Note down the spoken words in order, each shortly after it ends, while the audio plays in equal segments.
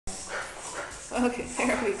Okay,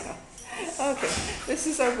 there we go. Okay, this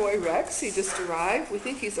is our boy Rex. He just arrived. We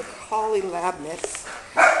think he's a collie lab mix.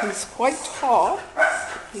 He's quite tall.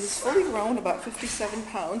 He's fully grown, about 57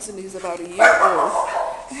 pounds, and he's about a year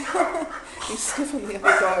old. He's sniffing the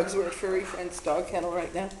other dogs. We're at Furry Friend's dog kennel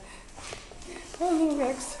right now. Hello,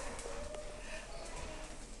 Rex.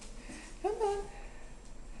 Come on.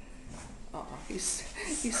 Oh, he's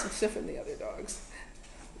sniffing the other dogs.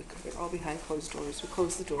 They're all behind closed doors. We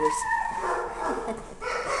close the doors.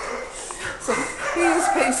 So he is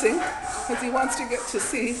pacing because he wants to get to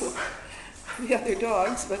see the other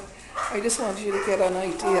dogs, but I just want you to get an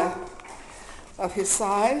idea of his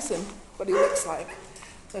size and what he looks like.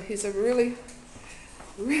 So he's a really,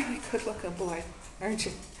 really good looking boy, aren't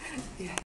you? Yeah.